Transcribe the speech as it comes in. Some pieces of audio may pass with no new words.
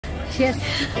Yes.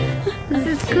 This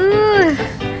is cool.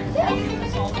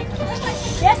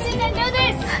 Yes, you can do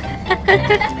this.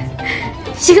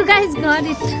 You guys got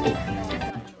it.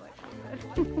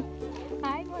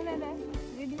 Hi, Monada.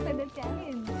 Ready for the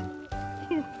challenge?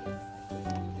 Yes.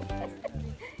 Yes.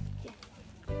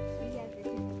 We are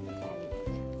ready for the challenge.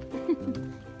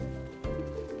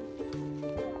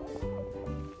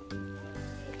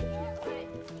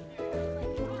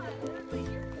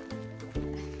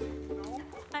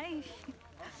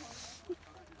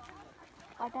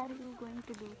 What are you going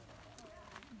to do?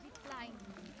 Zipline.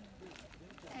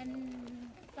 And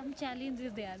some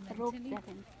challenges they are Rope mentioning.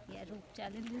 challenge. Yeah, rope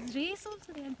challenges. Race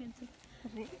also they are mentioning.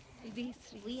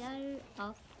 Race. We are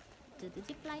off to the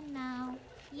zipline now.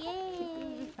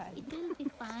 Yay! It will be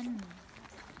fun.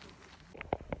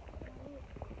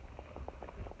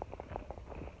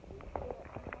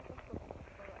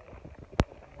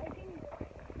 I think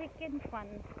freaking fun,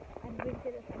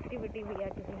 adventurous activity we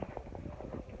are doing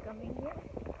after coming here.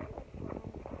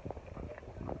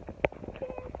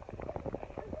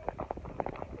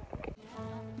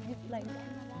 Zipline.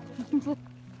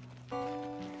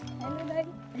 Hello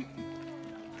guys.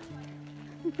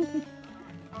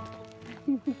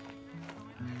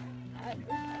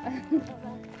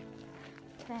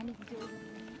 Panic zone.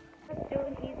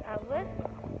 Zone is our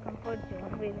comfort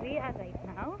zone where we are right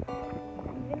now.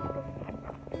 And we'll go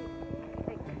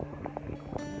like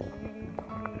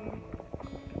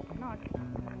not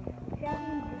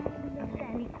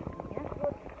standing yeah,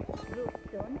 group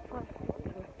zone for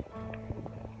group.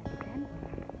 And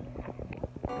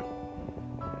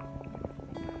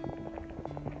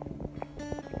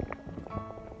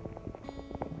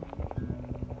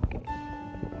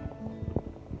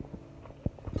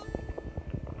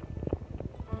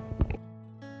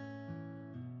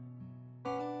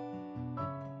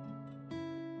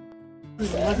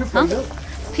हाँ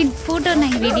फिर photo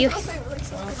नहीं video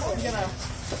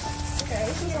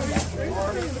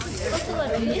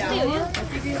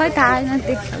खै थाहा छैन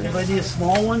Anybody a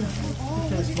small one?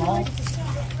 Small?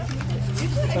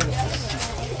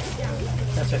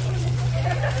 That's it.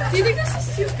 Do you think this is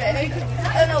too big? I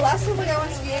don't know, last time I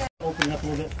went skiing. Open it up a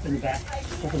little bit in the back.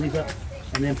 Open these up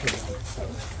and then put it on.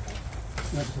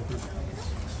 Not just open it.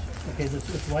 Okay, that's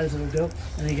as wide as it'll go.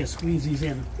 And then you can squeeze these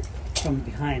in from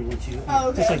behind once you,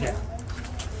 okay. Just like that.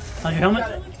 On your helmet?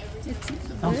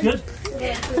 Sounds good?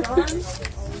 Yeah. Across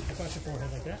your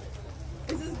forehead like that.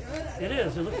 This is good. It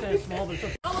is. It looks kind of small, but it's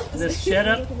okay. This shed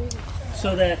up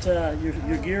so that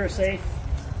your gear is safe.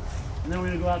 And then we're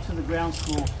going to go out to the ground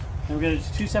school. And we're going to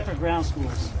do 2 separate ground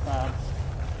schools.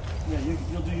 Yeah,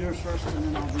 you'll do yours first, and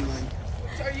then I'll do mine.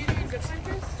 So are you doing zipline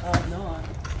first? No, I'm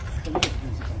not doing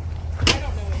zipline. I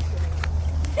don't know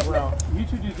anything. Well, you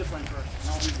 2 do zipline first, and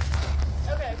I'll do this.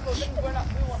 Okay, cool. Then we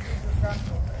won't do the ground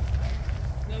floor first.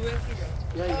 No, we have to go.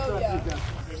 Yeah, you still have to do ground.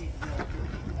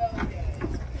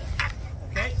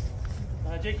 Okay.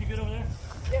 Jake, you good over there?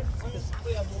 Yep. Just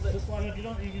This one, if you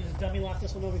don't, you can just dummy lock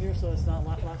this one over here so it's not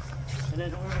lock. And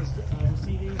then whoever's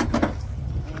receiving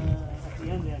at the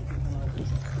end there.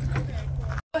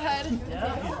 go ahead.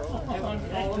 Yeah.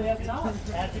 All the way up top.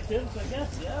 Adjectives, I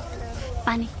guess. Yeah.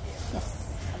 पानी yes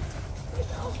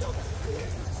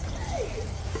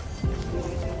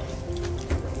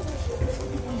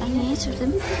I need to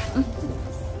them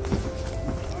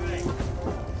Alright.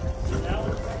 So that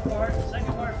was the first part. The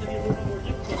second part is going to be a little bit more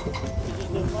difficult. Because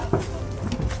there's no platform.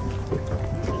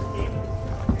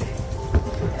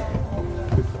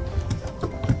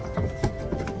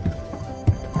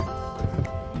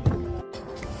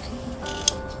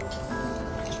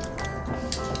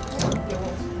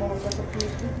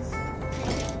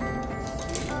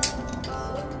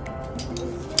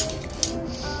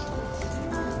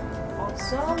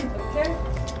 Awesome. Okay.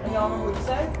 And y'all remember what you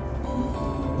said?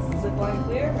 Zipline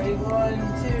clear. Ready? 1,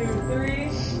 2, 3.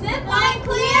 Zipline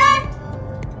clear.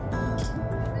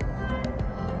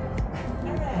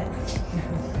 Alright.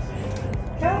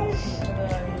 Okay. And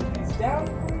then these down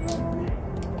for you.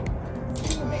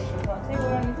 Make sure it's not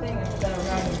tangled or anything. And put that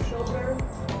around your shoulder.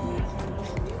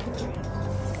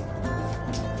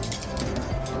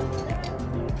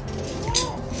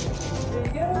 There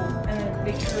you go. And then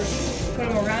make sure you put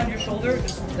them around your shoulder,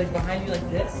 just like behind you like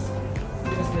this.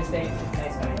 Just to stay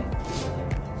nice behind you.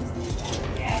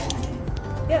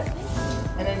 Yep.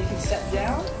 And then you can step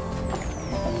down.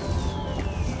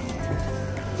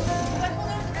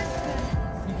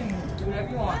 You can do whatever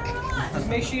you want. Just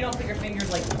make sure you don't put your fingers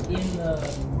like in the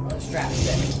strap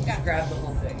thing. Just grab the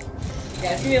whole thing.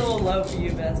 Yeah, it's gonna be a little low for you,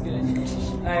 but that's good.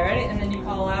 Alright, ready? And then you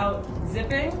call out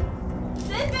zipping.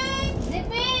 Zipping.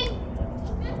 Zipping.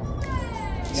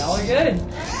 Y'all are good.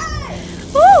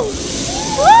 Woo!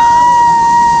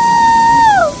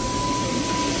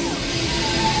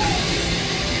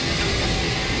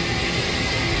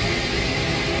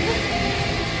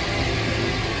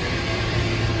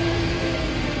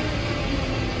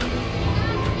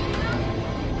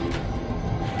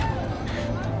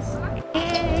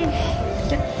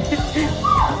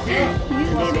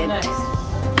 Who wants to go next?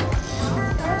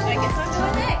 I guess I'm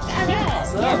going next. Yeah.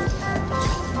 So.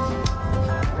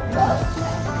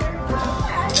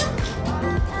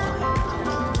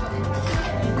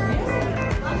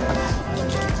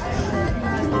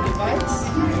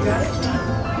 You got it?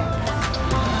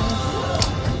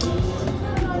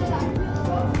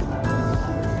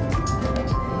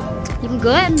 You can go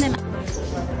ahead and then.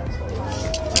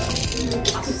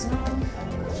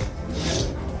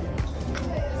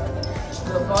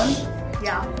 So fun?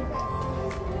 Yeah.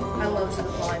 I love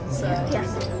Zipline, so. Yes.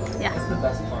 Yeah. That's the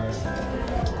best part.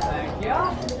 Thank you.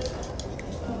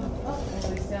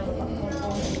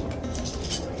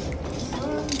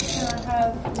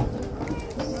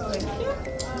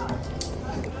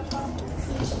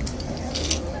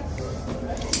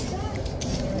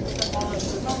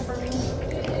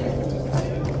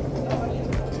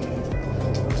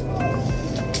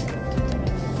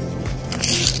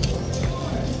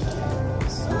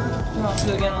 You want to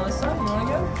go again on this side? You want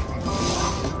to go?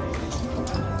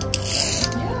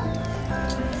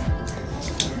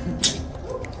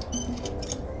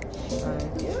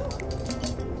 Thank you.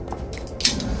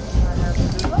 I have the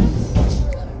good ones.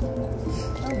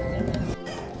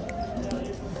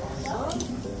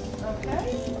 Okay,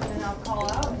 and I'll call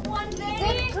out.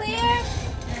 Zip clear.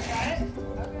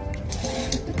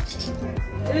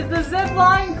 Is the zip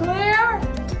line clear?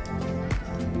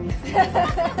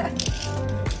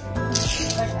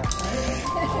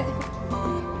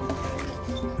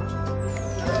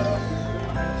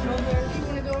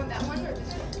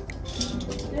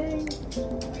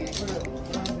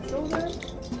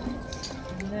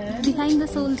 Behind the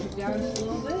soul. Down just a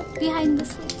little bit. Behind the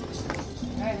soul.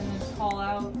 Alright, and then just call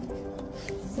out.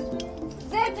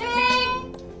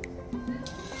 Zipping.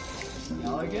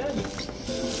 Y'all are good.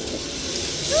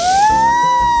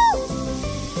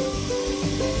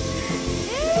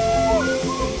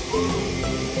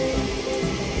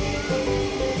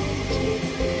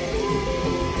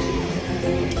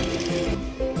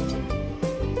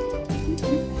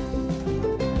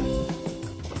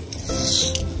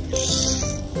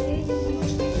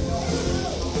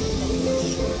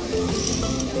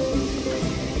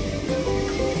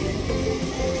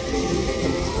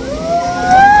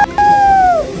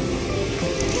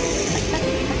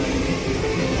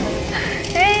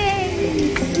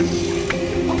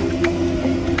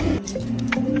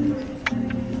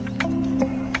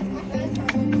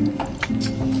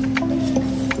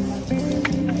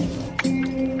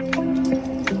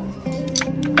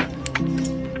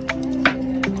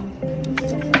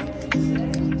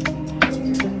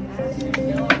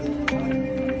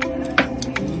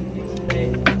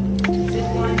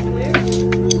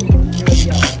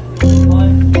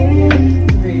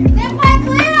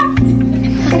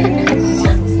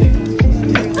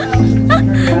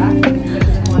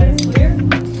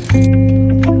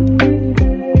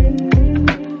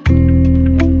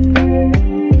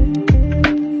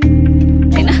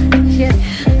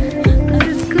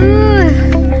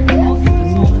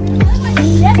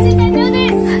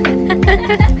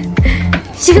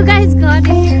 You guys got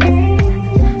it.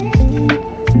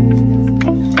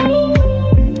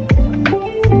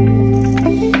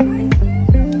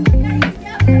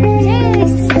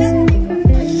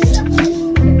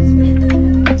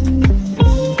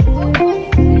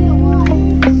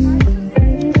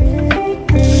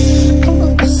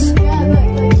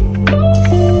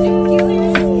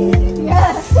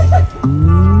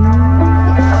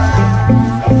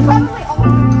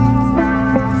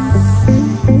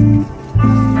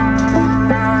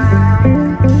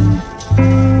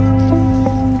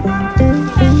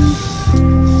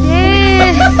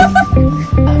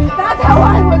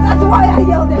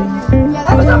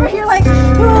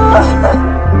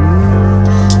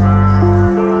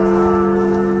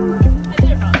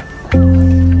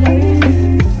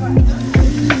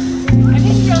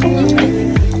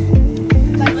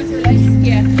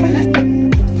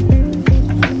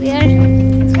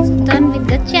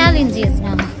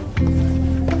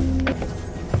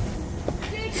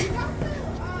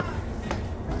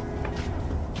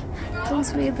 Those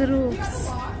were the ropes.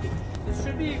 It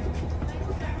should be.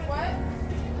 What?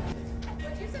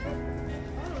 What'd you say?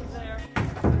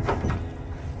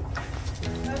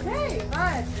 Okay,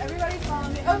 fine. Everybody follow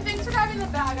me. Oh, thanks for grabbing the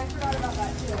bag. I forgot about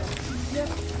that too. Yep.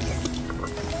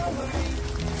 No worries.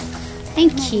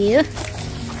 Thank you.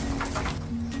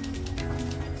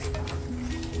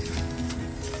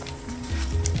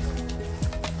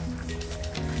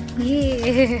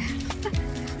 Yeah.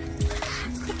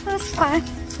 It was fun.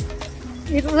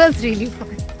 It was really fun.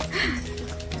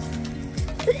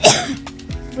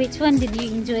 Which one did you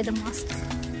enjoy the most?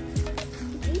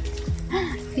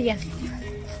 Yes.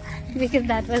 Because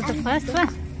that was the first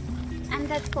one. And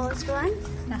that first one.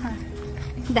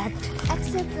 That.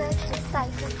 Except the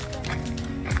size of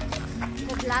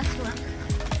the last one.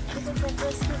 Because that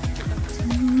was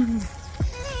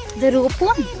The rope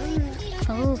one?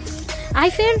 Oh. I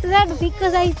felt that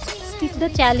because I skipped the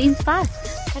challenge part.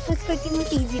 That was pretty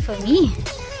much easy for me.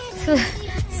 So,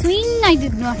 swing I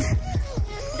did not.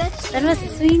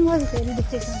 Swing was very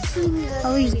difficult. swing.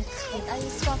 Oh, yes. I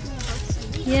was talking about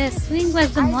swing. Yes, swing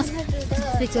was the most did the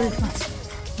difficult one.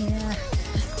 Yeah.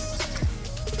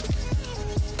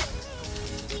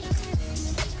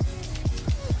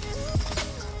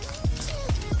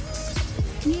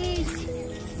 Yes.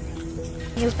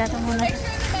 एउटा त मलाई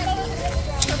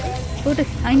photo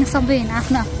होइन सबै होइन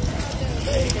आफ्नो